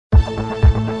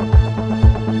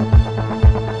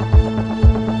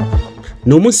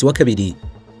Ni umunsi wa kabiri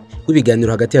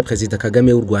w'ibiganiro hagati ya Perezida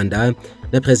Kagame w'u Rwanda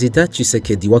na Perezida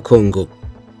Tshisekedi wa Kongo.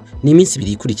 Ni iminsi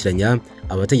ibiri ikurikiranya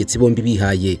abategetsi bombi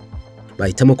bihaye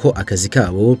bahitamo ko akazi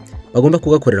kabo bagomba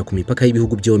kugakorera ku mipaka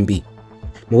y'ibihugu byombi,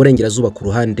 mu burengerazuba ku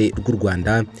ruhande rw'u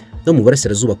Rwanda no mu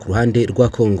burasirazuba ku ruhande rwa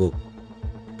Kongo.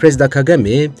 Perezida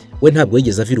Kagame we ntabwo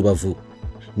yigeze ava i Rubavu,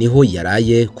 niho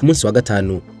yaraye ku munsi wa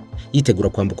gatanu yitegura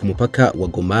kwambuka umupaka wa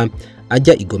Goma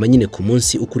ajya i Goma nyine ku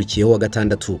munsi ukurikiyeho wa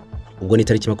gatandatu, ubwo ni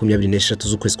tariki 26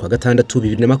 z'ukwezi kwa gatandatu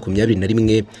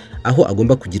 2021, aho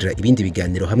agomba kugirira ibindi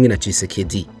biganiro hamwe na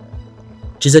Tshisekedi.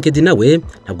 Tshisekedi nawe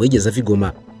ntabwo yigeze ava i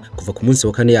Goma kuva ku munsi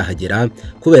wa kane yahagera,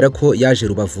 kubera ko yaje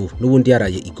Rubavu n'ubundi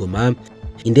yaraye i Goma.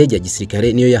 Indege ya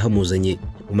gisirikare niyo yahamuzanye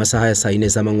mu masaha ya saa 4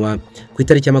 z'amanywa ku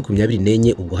itariki ya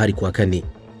 24 ubwo hari kuwa kane.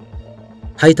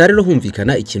 Hahita rero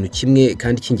humvikana ikintu kimwe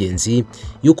kandi cy'ingenzi,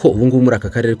 yuko ubu ngubu muri aka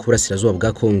karere k'uburasirazuba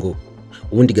bwa Kongo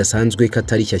ubundi gasanzwe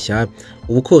katari shyashya,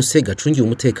 ubu kose gacungiye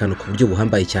umutekano ku buryo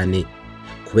buhambaye cyane,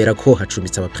 kubera ko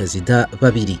hacumbitse abaperezida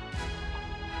babiri.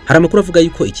 Hari amakuru avuga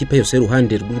yuko ikipe yose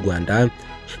y'uruhande rw'u Rwanda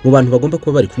mu bantu bagomba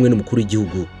kuba bari kumwe n'umukuru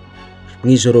w'igihugu mu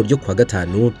ijoro ryo kuwa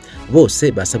gatanu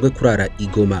bose basabwe kurara i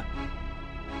Goma.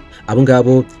 Abo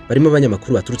ngabo barimo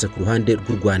abanyamakuru baturutse ku ruhande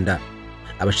rw'u Rwanda,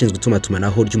 abashinzwe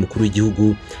itumanaho ry'umukuru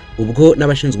w'igihugu, ubwo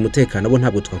n'abashinzwe umutekano bo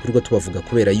ntabwo twakurirwa tubavuga,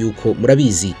 kubera yuko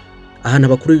murabizi ahantu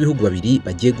abakuru b'ibihugu babiri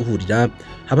bagiye guhurira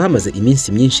haba hamaze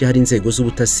iminsi myinshi hari inzego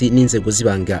z'ubutasi n'inzego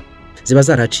z'ibanga ziba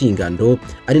zaraciye ingando,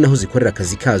 ari naho zikorera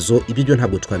akazi kazo. Ibyo byo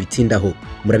ntabwo twabitindaho,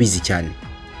 murabizi cyane.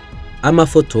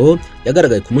 Amafoto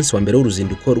yagaragaye ku munsi wa mbere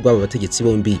w'uruzinduko rw'aba bategetsi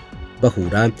bombi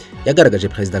bahura yagaragaje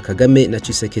Perezida Kagame na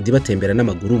Tshisekedi batembera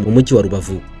n'amaguru mu mujyi wa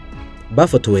Rubavu.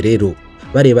 Bafotowe rero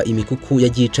bareba imikuku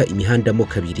yagiye ica imihanda mo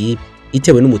kabiri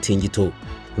itewe n'umutingito,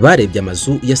 barebye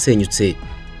amazu yasenyutse,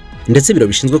 ndetse biro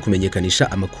bishinzwe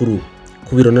kumenyekanisha amakuru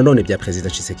ku biro nanone bya Perezida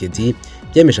Tshisekedi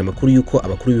byemeje amakuru yuko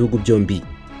abakuru b'ibihugu byombi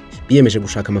biyemeje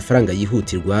gushaka amafaranga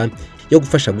yihutirwa yo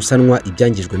gufasha gusanwa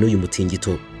ibyangijwe n'uyu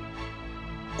mutingito.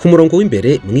 Ku murongo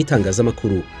w'imbere mu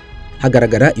itangazamakuru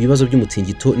hagaragara ibibazo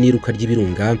by'umutingito n'iruka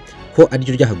ry'ibirunga ko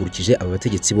ariryo ryahagurukije aba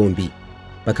bategetsi bombi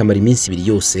bakamara iminsi ibiri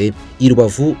yose i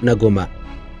Rubavu na Goma.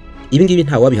 Ibi ngibi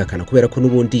nta wabihakana, kubera ko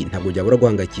n'ubundi ntabwo byabura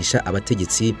guhangayikisha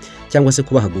abategetsi cyangwa se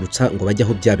kubahagurutsa ngo bajye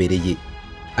aho byabereye.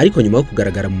 Ariko nyuma yo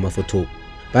kugaragara mu mafoto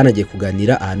banagiye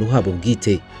kuganira ahantu habo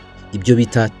bwite, ibyo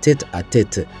bita tete a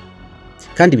tete,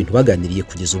 kandi ibintu baganiriye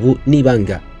kugeza ubu ni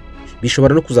ibanga,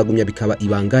 bishobora no kuzagumya bikaba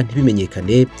ibanga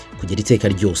ntibimenyekane kugera iteka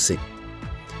ryose.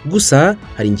 Gusa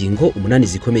hari ingingo 8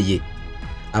 zikomeye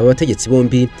aba bategetsi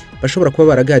bombi bashobora kuba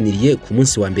baraganiriye ku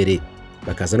munsi wa mbere,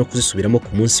 bakaza no kuzisubiramo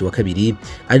ku munsi wa kabiri,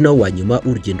 ari nawo wa nyuma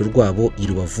w'urugendo rwabo i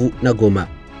Rubavu na Goma.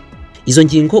 Izo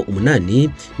ngingo 8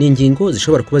 ni ingingo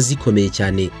zishobora kuba zikomeye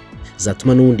cyane,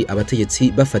 zatuma n'undi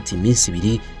abategetsi bafata iminsi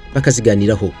ibiri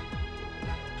bakaziganiraho.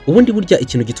 Ubundi burya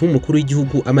ikintu gituma umukuru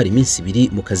w'igihugu amara iminsi ibiri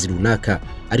mu kazi runaka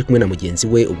ari kumwe na mugenzi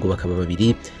we, ubwo bakaba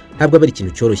babiri, ntabwo aba ari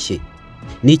ikintu cyoroshye.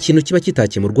 Ni ikintu kiba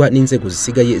kitakemurwa n'inzego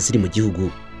zisigaye ziri mu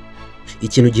gihugu.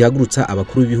 Ikintu gihagurutsa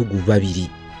abakuru b'ibihugu babiri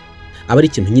aba ari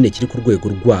ikintu nyine kiri ku rwego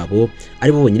rwabo,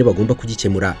 ari bo bonyine bagomba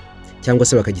kugikemura, cyangwa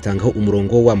se bakagitangaho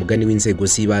umurongo wa mugani w'inzego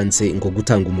z'ibanze ngo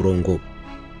gutanga umurongo.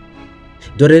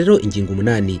 Dore rero ingingo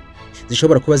 8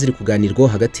 zishobora kuba ziri kuganirwaho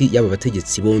hagati y'aba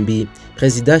bategetsi bombi,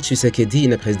 Perezida Tshisekedi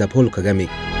na Perezida Paul Kagame.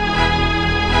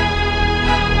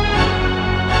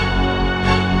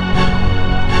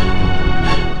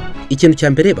 Ikintu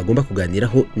cya mbere bagomba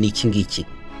kuganiraho ni iki ngiki.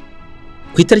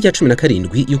 Ku itariki ya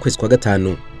 17 y'ukwezi kwa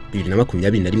gatanu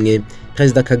 2021,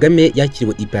 Perezida Kagame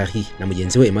yakiriwe i Paris na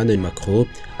mugenzi we Emmanuel Macron,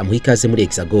 amuha ikaze muri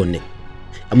Hexagone,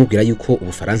 amubwira yuko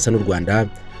Ubufaransa n'u Rwanda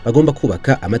bagomba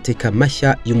kubaka amateka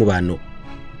mashya y'umubano.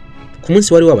 Ku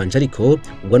munsi wari wabanje ariko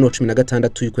ubwo no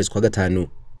 16 y'ukwezi kwa gatanu,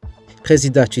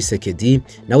 Perezida Tshisekedi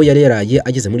nawe yari yaraye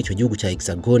ageze muri icyo gihugu cya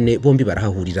Hexagone, bombi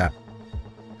barahahurira.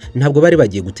 Ntabwo bari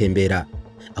bagiye gutembera,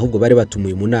 ahubwo bari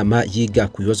batumuye mu nama yiga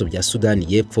ku bibazo bya Sudani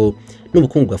y'Epfo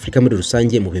n'ubukungu bwa Afurika muri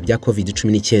rusange mu bihe bya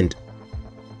COVID-19.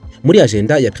 Muri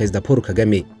agenda ya Perezida Paul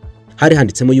Kagame hari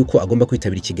handitsemo yuko agomba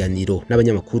kwitabira ikiganiro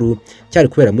n'abanyamakuru cyari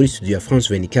kubera muri studio ya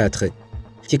France 24,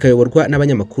 kikayoborwa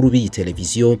n'abanyamakuru b'iyi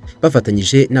televiziyo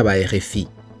bafatanyije n'aba RFI.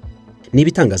 Ni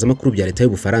ibitangazamakuru bya leta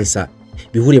y'Ubufaransa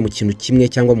bihuriye mu kintu kimwe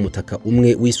cyangwa mu mutaka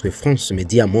umwe wiswe France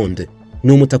Media Monde.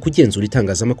 Ni umutaka ugenzura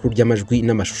itangazamakuru ry'amajwi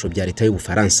n'amashusho bya leta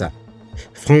y'Ubufaransa,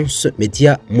 France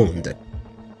Media Monde.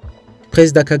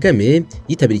 Perezida Kagame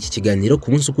yitabira iki kiganiro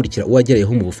ku munsi ukurikira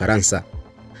uwagereyeho mu Bufaransa,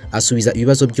 asubiza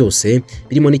ibibazo byose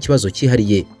birimo n'ikibazo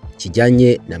cyihariye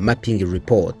kijyanye na mapping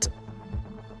report.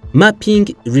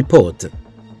 Mapping report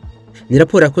ni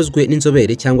raporo yakozwe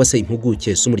n'inzobere cyangwa se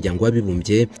impuguke z'umuryango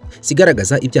w'abibumbye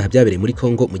zigaragaza ibyaha byabereye muri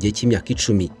Kongo mu gihe cy'imyaka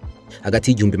 10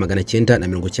 hagati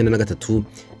y'1993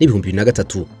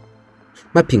 n'2003.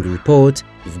 Mapping report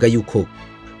ivuga yuko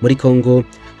muri Kongo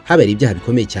habereye ibyaha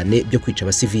bikomeye cyane byo kwica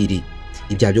abasivili,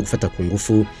 ibyaha byo gufata ku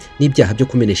ngufu n'ibyaha byo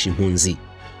kumenesha impunzi.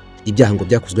 Ibyaha ngo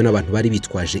byakozwe n'abantu bari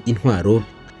bitwaje intwaro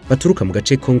baturuka mu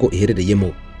gace Kongo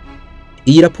iherereyemo.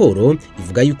 Iyi raporo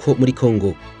ivuga yuko muri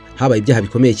Kongo habaye ibyaha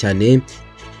bikomeye cyane,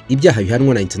 ibyaha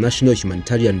bihanwa na International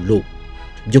Humanitarian Law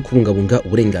byo kubungabunga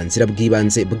uburenganzira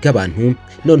bw'ibanze bw'abantu,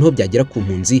 noneho byagera ku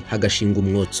mpunzi hagashinga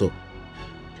umwotso.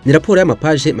 Ni raporo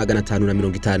y'amapaje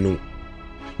 550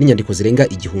 n'inyandiko zirenga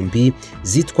 1000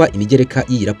 zitwa imigereka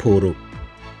y'iyi raporo.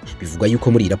 Bivuga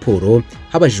yuko muri iyi raporo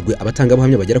habajijwe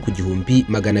abatangabuhamya bagera ku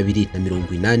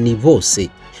 1280 bose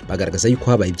bagaragaza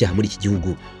yuko habaye ibyaha muri iki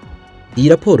gihugu. Iyi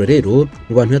raporo rero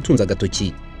mu bantu yatunze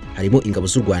agatoki harimo ingabo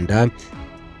z'u Rwanda.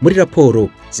 Muri raporo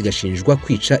zigashinjwa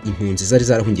kwica impunzi zari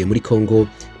zarahungiye muri Kongo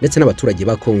ndetse n'abaturage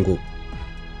ba Kongo.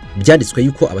 Byanditswe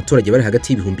yuko abaturage bari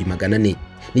hagati y'ibihumbi 400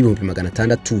 n'ibihumbi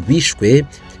 600 bishwe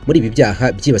muri ibi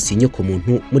byaha byibasiye inyoko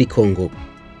muntu muri Kongo.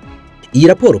 Iyi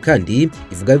raporo kandi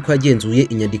ivuga yuko yagenzuye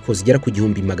inyandiko zigera ku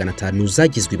 1500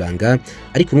 zagizwe ibanga,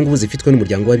 ariko ubu ngubu zifitwe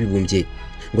n'umuryango w'abibumbye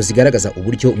ngo zigaragaza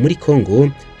uburyo muri Kongo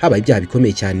habaye ibyaha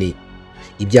bikomeye cyane,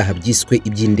 ibyaha byiswe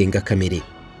iby'indengakamere.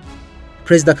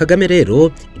 Perezida Kagame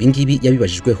rero ibingibi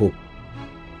yabibajijweho.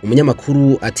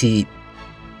 Umunyamakuru ati,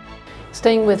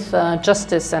 staying with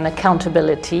justice and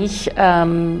accountability,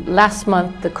 last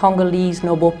month the Congolese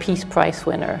Nobel Peace Prize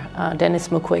winner Denis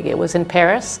Mukwege was in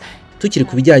Paris. Tukiri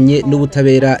kubijyanye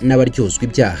n'ubutabera n'abaryozwa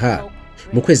ibyaha,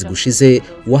 mu kwezi gushize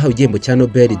uwahawe igihembo cya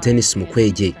Nobel Denis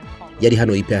Mukwege yari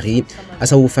hano i Paris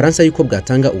asaba Ubufaransa yuko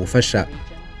bwatanga ubufasha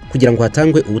kugira ngo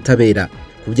hatangwe ubutabera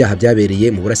ku byaha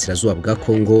byabereye mu burasirazuba bwa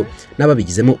Kongo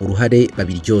n'ababigizemo uruhare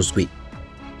babiryozwe.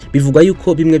 Bivugwa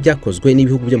yuko bimwe byakozwe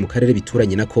n'ibihugu byo mu karere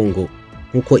bituranye na Kongo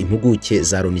nkuko impuguke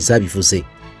za Loni zabivuze.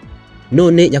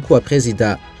 None nyakubahwa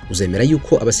Perezida, uzemera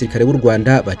yuko abasirikare b'u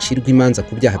Rwanda bacirwa imanza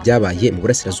ku byaha byabaye mu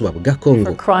burasirazuba bwa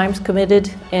Kongo? Crimes committed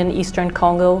in Eastern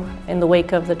Congo in the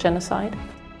wake of the genocide?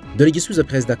 Dore igisubizo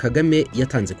Perezida Kagame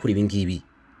yatanze kuri ibi ngibi.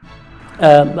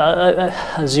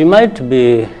 As you might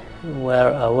be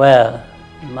aware,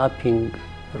 mapping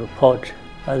report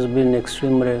has been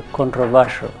extremely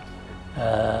controversial.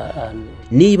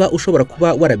 Niba ushobora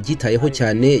kuba warabyitayeho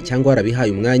cyane cyangwa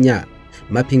warabihaye umwanya,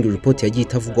 mapping report yagiye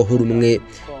itavugwaho rumwe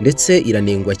ndetse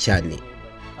iranengwa cyane.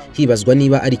 Hibazwa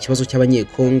niba ari ikibazo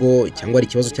cy'abanyekongo cyangwa ari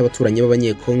ikibazo cy'abaturanyi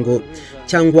b'abanyekongo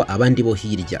cyangwa abandi bo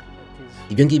hirya.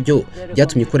 Ibyo ngibyo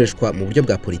byatumye ikoreshwa mu buryo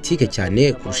bwa politike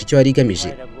cyane kurusha icyo yari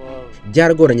igamije.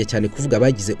 Byaragoranye cyane kuvuga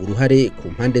bagize uruhare ku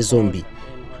mpande zombi.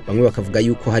 Bamwe bakavuga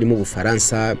yuko harimo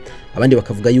Ubufaransa, abandi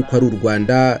bakavuga yuko ari u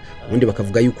Rwanda, ubundi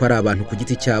bakavuga yuko ari abantu ku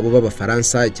giti cyabo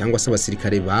b'Abafaransa cyangwa se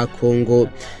abasirikare ba Kongo,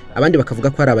 abandi bakavuga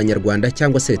ko ari Abanyarwanda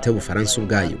cyangwa se leta y'Ubufaransa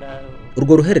ubwayo.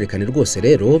 Urwo ruhererekane rwose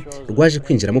rero rwaje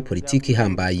kwinjiramo politiki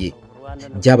ihambaye.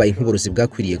 Byabaye nk'uburozi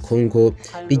bwakwiriye Kongo,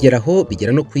 bigeraho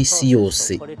bigera no ku isi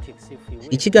yose.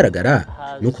 Ikigaragara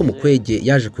nuko Mukwege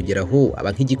yaje kugeraho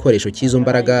aba nk'igikoresho cy'izo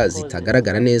mbaraga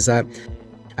zitagaragara neza,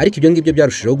 ariko ibyo ngibyo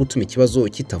byarushijeho gutuma ikibazo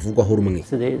kitavugwaho rumwe.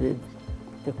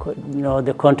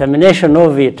 The contamination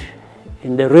of it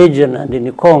in the region and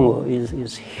in Congo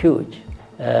is huge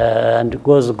and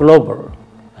goes global.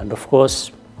 And of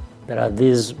course, there are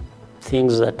these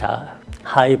things that are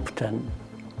hyped and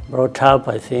brought up.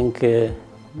 I think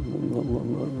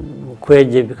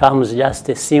Mukwege becomes just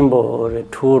a symbol or a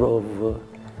tool of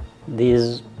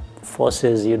these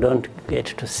forces you don't get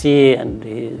to see, and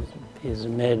he's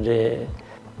made a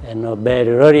Nobel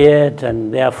laureate,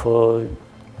 and therefore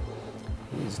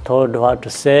he's told what to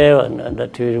say, and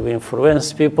that will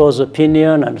influence people's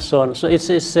opinion and so on. So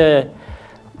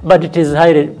but it is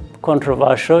highly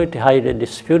controversial, it's highly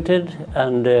disputed,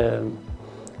 and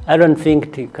I don't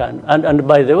think it can. And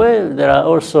by the way, there are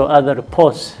also other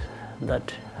reports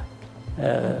that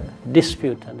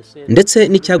dispute and say. Ndetse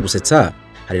n'icyagusetsa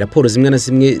hari raporo zimwe na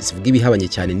zimwe zivuga ibihabanye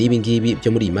cyane n'ibi ngibi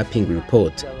byo muri mapping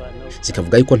report.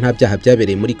 Zikavuga yuko nta byaha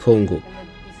byabereye muri Kongo.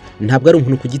 Ntabwo ari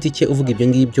umuntu ku giti cye uvuga ibyo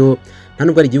ngibyo, nta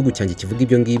nubwo ari igihugu cyanjye kivuga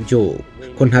ibyo ngibyo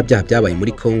ko nta byaha byabaye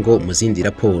muri Kongo mu zindi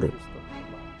raporo.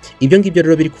 Ibyo ngibyo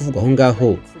rero biri kuvugwa aho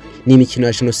ngaho ni imikino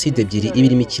ya genocide ebyiri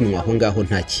ibirimo ikinwa aho ngaho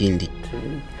nta kindi.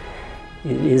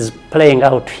 Is playing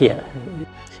out here.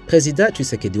 Perezida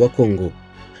Tshisekedi wa Kongo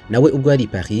nawe ubwo yari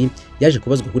Paris yaje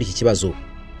kubazwa kuri iki kibazo.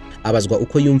 Abazwa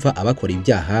uko yumva abakora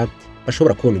ibyaha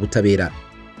bashobora kubona ubutabera.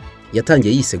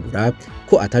 Yatangiye yisegura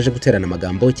ko ataje guterana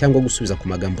amagambo cyangwa gusubiza ku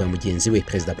magambo ya mugenzi we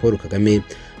Perezida Paul Kagame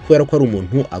kubera ko ari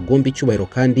umuntu agomba icyubahiro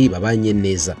kandi babanye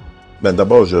neza. Ben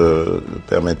d'abord,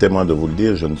 permettez-moi de vous le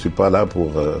dire, je ne suis pas là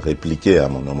pour répliquer à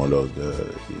mon homologue.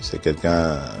 C'est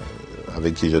quelqu'un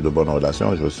avec qui j'ai de bonnes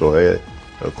relations, je saurais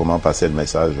comment passer le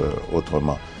message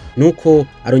autrement. Nuko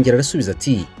arongera arasubiza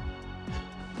ati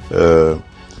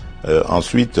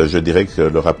ensuite, je dirais que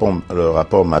le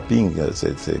rapport mapping,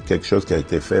 c'est quelque chose qui a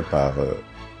été fait par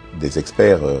des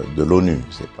experts de l'ONU.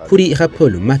 Kuri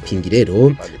raporo mapping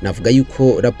rero navuga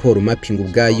yuko raporo mapping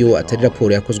ubwayo atari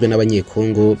raporo yakozwe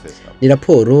n'abanyekongo, ni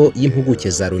raporo y'impuguke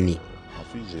za Loni.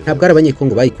 Ntabwo ari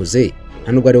abanyekongo bayikoze,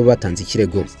 nta nubwo aribo batanze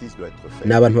ikirego.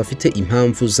 Ni abantu bafite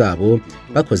impamvu zabo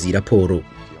bakoze iyi raporo.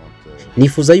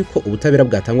 Nifuza yuko ubutabera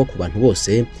bwatangwa ku bantu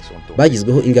bose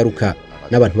bagizweho ingaruka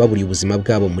n'abantu baburiye ubuzima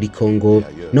bwabo muri Kongo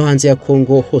no hanze ya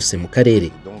Kongo hose mu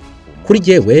karere. Kuri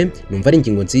jewe numva ari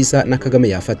ingingo nziza na Kagame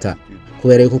yafata,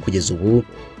 kubera yuko kugeza ubu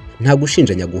nta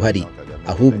gushinjanya guhari,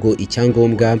 ahubwo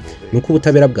icyangombwa nuko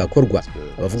ubutabera bwakorwa.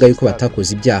 Abavuga yuko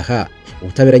batakoze ibyaha,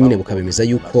 ubutabera nyine bukabemeza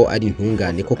yuko ari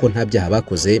intungane koko nta byaha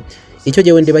bakoze. Icyo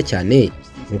jewe ndeba cyane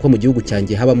nuko mu gihugu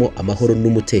cyanjye habamo amahoro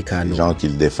n'umutekano. Les gens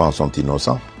qu'ils défendent sont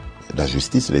innocents. La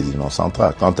justice les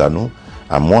innocentera. Quant à nous,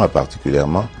 à moi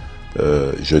particulièrement,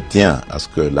 je tiens à ce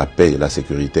que la paix et la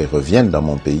sécurité reviennent dans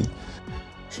mon pays.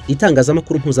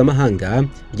 Itangazamakuru mpuzamahanga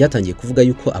ryatangiye kuvuga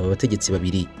yuko aba bategetsi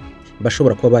babiri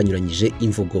bashobora kuba banyuranyije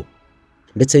imvugo,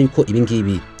 ndetse yuko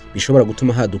ibingibi bishobora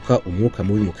gutuma haduka umwuka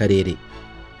mubi mu karere.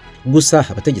 Gusa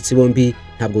abategetsi bombi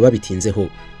ntabwo babitinzeho,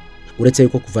 uretse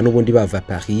yuko kuva n'ubundi bava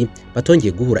Paris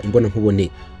batongeye guhura imbona nkubone.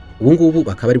 Ubu ngubu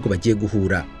bakaba aribwo bagiye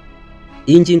guhura.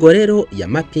 Iyi ngingo rero ya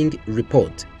mapping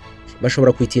report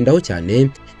bashobora kwitindaho cyane,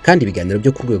 kandi ibiganiro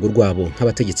byo ku rwego rwabo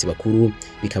nk'abategetsi bakuru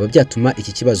bikaba byatuma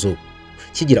iki kibazo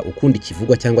kigira ukundi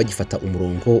kivugwa cyangwa gifata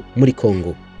umurongo muri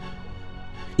Kongo.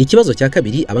 Ikibazo cya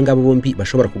kabiri abangabo bombi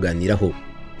bashobora kuganiraho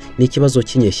ni ikibazo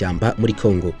cy'inyeshyamba muri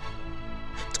Kongo.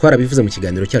 Twarabivuze mu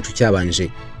kiganiro cyacu cyabanje.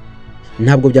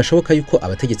 Ntabwo byashoboka yuko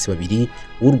abategetsi babiri,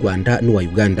 uw'u Rwanda n'uwa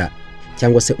Uganda,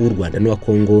 cyangwa se uw'u Rwanda n'uwa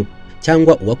Kongo,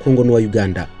 cyangwa uwa Kongo n'uwa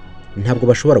Uganda, ntabwo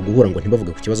bashobora guhura ngo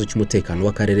ntibavuge ku kibazo cy'umutekano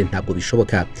w'akarere. Ntabwo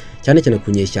bishoboka, cyane cyane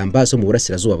ku nyeshyamba zo mu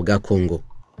burasirazuba bwa Kongo.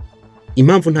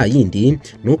 Impamvu nta yindi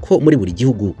nuko muri buri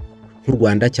gihugu nk'u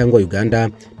Rwanda cyangwa Uganda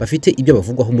bafite ibyo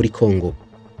bavugwaho muri Kongo.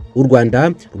 U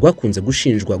Rwanda rwakunze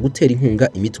gushinjwa gutera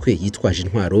inkunga imitwe yitwaje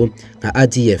intwaro nka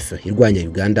ADF irwanya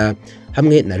Uganda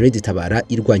hamwe na Red Tabara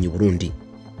irwanya Burundi.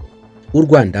 U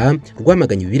Rwanda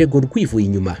rwamaganye ibirego rwivuye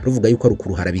inyuma ruvuga yuko ari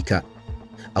ukuruharabika,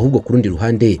 ahubwo ku rundi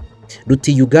ruhande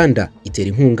ruti Uganda itera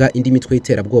inkunga indi mitwe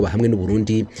y'iterabwoba hamwe n'u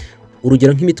Burundi,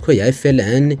 urugero nk'imitwe ya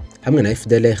FLN hamwe na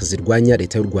FDLR zirwanya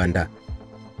leta y'u Rwanda.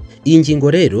 Iyi ngingo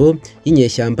rero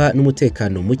y'inyeshyamba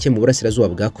n'umutekano muke mu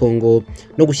burasirazuba bwa Kongo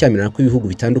no gushyamirana kw'ibihugu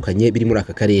bitandukanye biri muri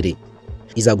aka karere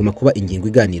izaguma kuba ingingo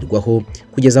iganirwaho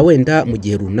kugeza wenda mu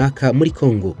gihe runaka muri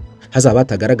Kongo hazaba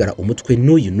hatagaragara umutwe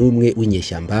n'uyu n'umwe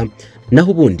w'inyeshyamba,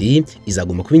 naho ubundi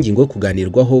izaguma kuba ingingo yo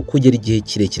kuganirwaho kugera igihe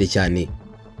kirekire cyane.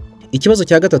 Ikibazo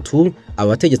cya gatatu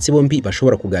aba bategetsi bombi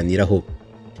bashobora kuganiraho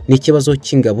ni ikibazo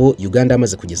cy'ingabo Uganda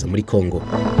amaze kugeza muri Kongo.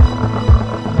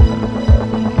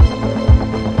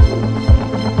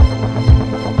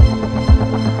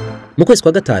 Mu kwezi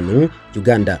kwa gatanu,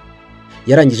 Uganda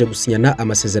yarangije gusinyana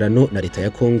amasezerano na leta ya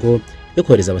Kongo yo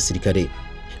kohereza abasirikare.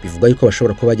 Bivuga yuko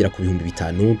bashobora kuba bagera ku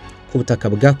 5,000 ku butaka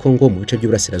bwa Kongo mu bice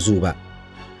by'uburasirazuba.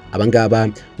 Abangaba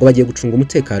ngo bagiye gucunga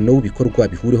umutekano w'ibikorwa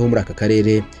bihuriweho muri aka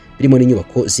karere, birimo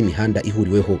n'inyubako z'imihanda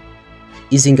ihuriweho.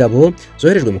 Izi ngabo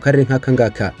zoherejwe mu karere nk'aka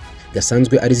ngaka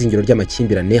gasanzwe ari izingiro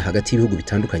ry'amakimbirane hagati y'ibihugu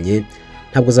bitandukanye,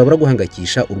 ntabwo zabura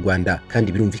guhangayikisha u Rwanda,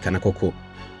 kandi birumvikana koko.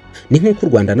 Ni nk'uko u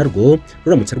Rwanda narwo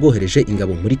ruramutse rwohereje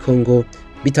ingabo muri Kongo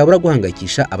bitabura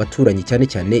guhangayikisha abaturanyi cyane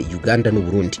cyane Uganda n'u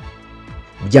Burundi.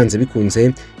 Byanze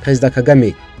bikunze Perezida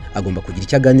Kagame agomba kugira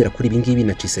icyo aganira kuri ibi ngibi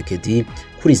na Tshisekedi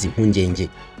kuri izi mpungenge.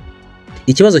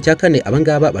 Ikibazo cya kane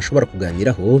abangaba bashobora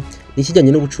kuganiraho ni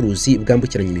ikijyanye n'ubucuruzi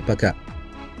bwambukiranya imipaka.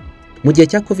 Mu gihe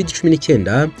cya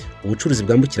COVID-19 ubucuruzi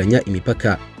bwambukiranya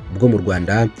imipaka bwo mu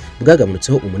Rwanda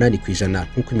bwagabanutseho 8%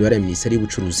 nk'uko imibare ya Minisiteri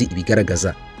y'Ubucuruzi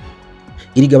ibigaragaza.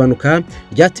 Iri gabanuka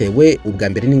ryatewe ubwa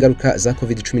mbere n'ingaruka za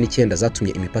COVID-19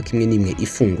 zatumye imipaka imwe n'imwe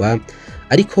ifungwa,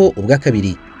 ariko ubwa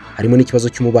kabiri harimo n'ikibazo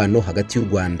cy'umubano hagati y'u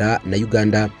Rwanda na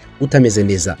Uganda utameze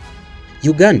neza.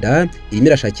 Uganda irimo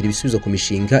irashakira ibisubizo ku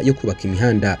mishinga yo kubaka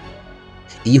imihanda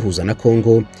iyihuza na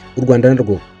Kongo. U Rwanda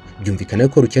narwo byumvikana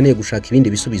ko rukeneye gushaka ibindi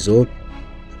bisubizo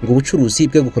ngo ubucuruzi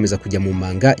bwe gukomeza kujya mu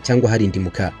manga cyangwa hari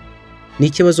indimuka. Ni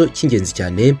ikibazo cy'ingenzi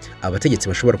cyane abategetsi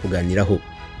bashobora kuganiraho.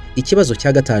 Ikibazo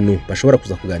cya gatanu bashobora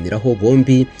kuza kuganiraho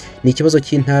bombi ni ikibazo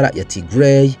cy'intara ya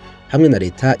Tigray hamwe na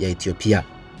leta ya Ethiopia.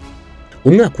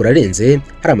 Umwaka urarenze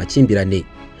hari amakimbirane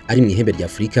ari mu ihembe rya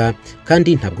Afurika,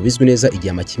 kandi ntabwo bizwi neza igihe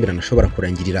amakimbirane ashobora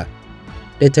kurangirira.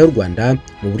 leta y'u Rwanda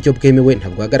mu buryo bwemewe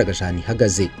ntabwo yagaragaje ahantu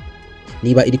ihagaze,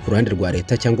 niba iri ku ruhande rwa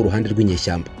leta cyangwa uruhande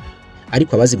rw'inyeshyamba.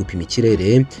 Ariko abazi gupima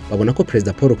ikirere babona ko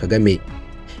Perezida Paul Kagame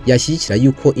yashyigikira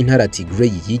yuko intara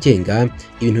Tigray yigenga,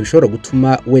 ibintu bishobora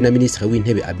gutuma we na Minisitiri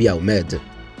w'Intebe Abiy Ahmed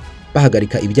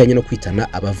bahagarika ibijyanye no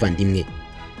kwitana abavandimwe.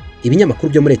 Ibinyamakuru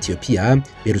byo muri Ethiopia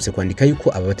berutse kwandika yuko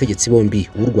aba bategetsi bombi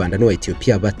w'u Rwanda n'uwa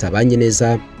Ethiopia batabanye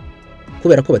neza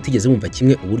kubera ko batigeze bumva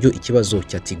kimwe uburyo ikibazo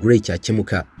cya Tigray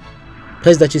cyakemuka.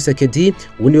 Perezida Tshisekedi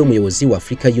ubu niwe muyobozi wa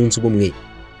Afurika yunze ubumwe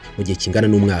mu gihe kingana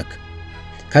n'umwaka,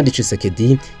 kandi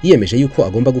Tshisekedi yiyemeje yuko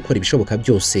agomba gukora ibishoboka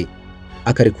byose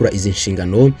akarekura izi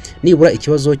nshingano nibura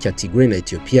ikibazo cya Tigray na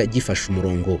Ethiopia gifashe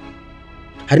umurongo.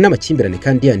 Hari n'amakimbirane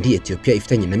kandi yandi Ethiopia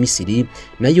ifitanye na Misiri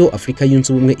nayo Afurika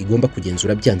yunze ubumwe igomba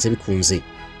kugenzura byanze bikunze.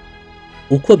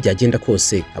 Uko byagenda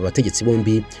kose abategetsi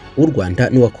bombi w'u Rwanda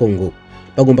n'uwa Kongo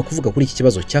bagomba kuvuga kuri iki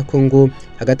kibazo cya Kongo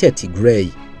hagati ya Tigray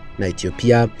na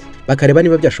Ethiopia, bakareba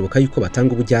niba byashoboka yuko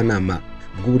batanga ubujyanama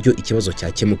bw'uburyo ikibazo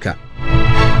cyakemuka.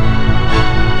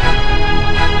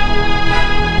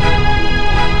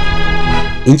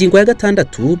 Ingingo ya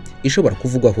 6 ishobora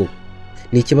kuvugwaho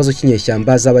ni ikibazo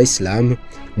cy'inyeshyamba z'Abayisilamu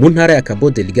mu ntara ya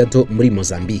Cabo Delgado muri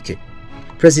Mozambique.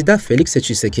 Perezida Felix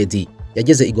Tshisekedi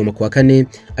yageze i Goma kuwa 4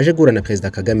 aje guhura na Perezida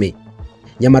Kagame.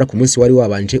 Nyamara ku munsi wari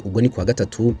wabanje ubwo ni kuwa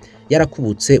 3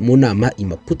 yarakubutse mu nama i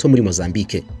Maputo muri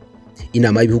Mozambique,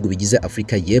 inama y'ibihugu bigize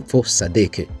Afrika y'Epfo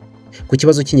SADC, ku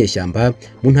kibazo cy'inyeshyamba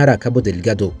mu ntara ya Cabo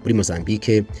Delgado muri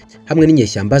Mozambique hamwe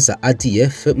n'inyeshyamba za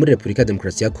ADF muri Repubulika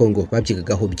Demokarasi ya Kongo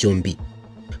babyigagaho byombi.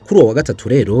 Kuri uwo wa 3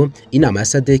 rero inama ya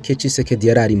SADC Tshisekedi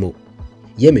yararimo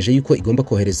yemeje yuko igomba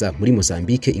kohereza muri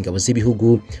Mozambique ingabo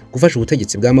z'ibihugu gufasha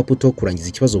ubutegetsi bwa Maputo kurangiza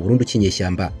ikibazo burundu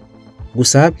cy'inyeshyamba.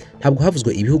 Gusa ntabwo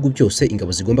havuzwe ibihugu byose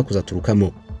ingabo zigomba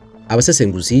kuzaturukamo.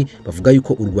 Abasesenguzi bavuga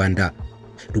yuko u Rwanda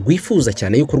rwifuza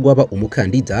cyane yuko rwaba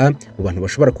umukandida mu bantu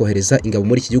bashobora kohereza ingabo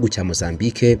muri iki gihugu cya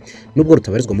Mozambique nubwo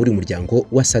rutabarizwa muri muryango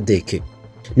wa SADC.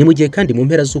 Ni mu gihe kandi mu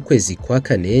mpera z'ukwezi kwa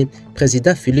 4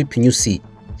 Perezida Philippe Nyusi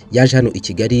yaje hano i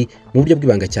Kigali mu buryo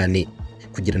bw'ibanga cyane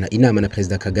kugirana inama na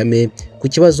Perezida Kagame ku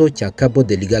kibazo cya Cabo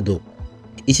Delgado.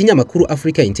 Ikinyamakuru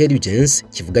Africa Intelligence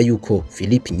kivuga yuko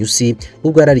Philippe Nyusi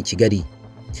ubwo yarari i Kigali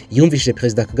yumvishije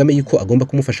Perezida Kagame yuko agomba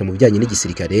kumufasha mu bijyanye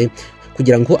n'igisirikare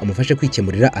kugira ngo amufashe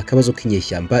kwikemurira akabazo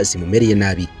k'inyeshyamba zimumereye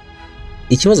nabi.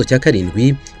 Ikibazo cya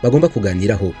 7 bagomba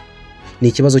kuganiraho ni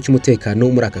ikibazo cy'umutekano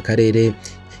muri aka karere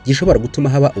gishobora gutuma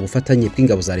haba ubufatanye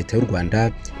bw'ingabo za leta y'u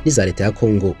Rwanda n'iza leta ya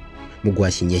Kongo mu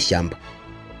guhashya inyeshyamba.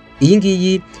 Iyi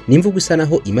ngiyi ni imvugo isa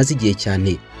naho imaze igihe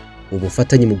cyane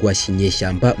ubufatanye mu guhashya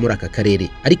inyeshyamba muri aka karere,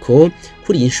 ariko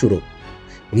kuri iyi nshuro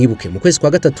mwibuke mu kwezi kwa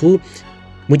 3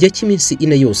 mu gihe cy'iminsi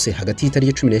 4 yose hagati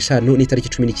y'itariki 15 n'itariki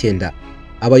 19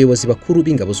 abayobozi bakuru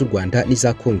b'ingabo z'u Rwanda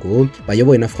n'iza Kongo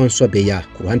bayobowe na François Beya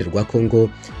ku ruhande rwa Kongo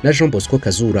na Jean Bosco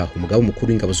Kazura umugaba mukuru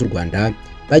w'ingabo z'u Rwanda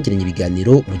bagiranye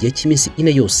ibiganiro mu gihe cy'iminsi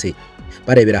 4 yose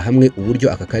barebera hamwe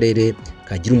uburyo aka karere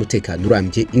kagira umutekano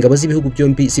urambye ingabo z'ibihugu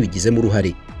byombi zibigizemo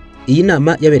uruhare. Iyi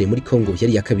nama yabereye muri Kongo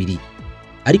yari ya 2,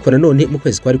 ariko nanone mu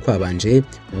kwezi kwari kwabanje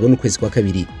ubwo ni ukwezi kwa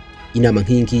 2 inama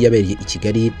nk'ingi yabereye i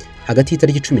Kigali hagati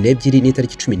y'itariki 12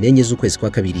 n'itariki 14 z'ukwezi kwa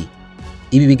 2.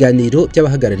 Ibi biganiro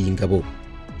by'abahagarariye ingabo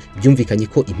byumvikanye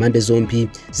ko impande zombi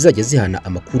zizajya zihana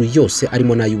amakuru yose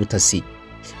arimo n'ay'ubutasi.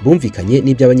 Bumvikanye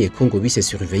n'iby'abanyekongo bise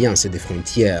surveillance des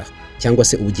frontières cyangwa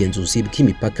se ubugenzuzi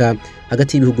bw'imipaka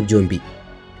hagati y'ibihugu byombi.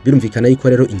 Birumvikana yuko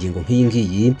rero ingingo nk'iyi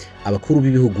ngiyi abakuru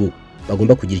b'ibihugu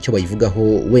bagomba kugira icyo bayivugaho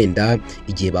wenda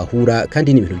igihe bahura,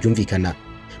 kandi n'ibintu byumvikana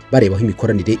barebaho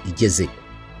imikoranire igeze.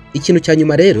 Ikintu cya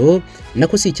nyuma rero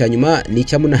nako si icya nyuma ni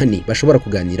icya 8 bashobora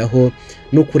kuganiraho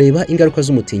ni ukureba ingaruka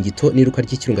z'umutingito n'iruka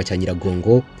ry'ikirunga cya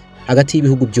Nyiragongo hagati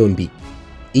y'ibihugu byombi.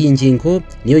 Iyi ngingo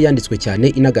niyo yanditswe cyane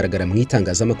inagaragara mu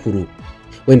itangazamakuru,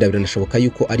 wenda biranashoboka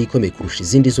yuko ari ikomeye kurusha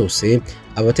izindi zose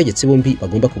abategetsi bombi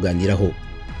bagomba kuganiraho.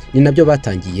 Ni nabyo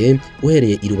batangiye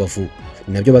uhereye i Rubavu,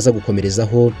 ni nabyo baza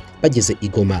gukomerezaho bageze i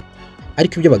Goma,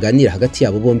 ariko ibyo baganira hagati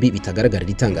yabo bombi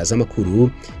bitagaragarira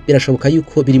itangazamakuru birashoboka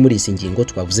yuko biri muri izi ngingo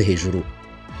twavuze hejuru.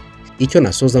 Icyo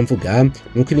nasoza mvuga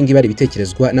nuko ibingi bari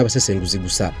bitekerezwa n'abasesenguzi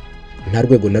gusa, nta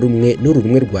rwego na rumwe n'uru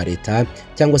rumwe rwa leta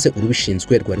cyangwa se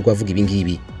urubishinzwe rwari rwavuga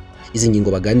ibingibi. Izi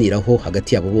ngingo baganiraho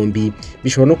hagati yabo bombi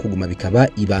bishobora no kuguma bikaba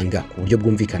ibanga ku buryo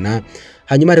bwumvikana.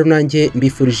 Hanyuma rero nanjye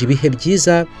mbifurije ibihe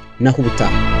byiza naho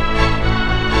ubutaha.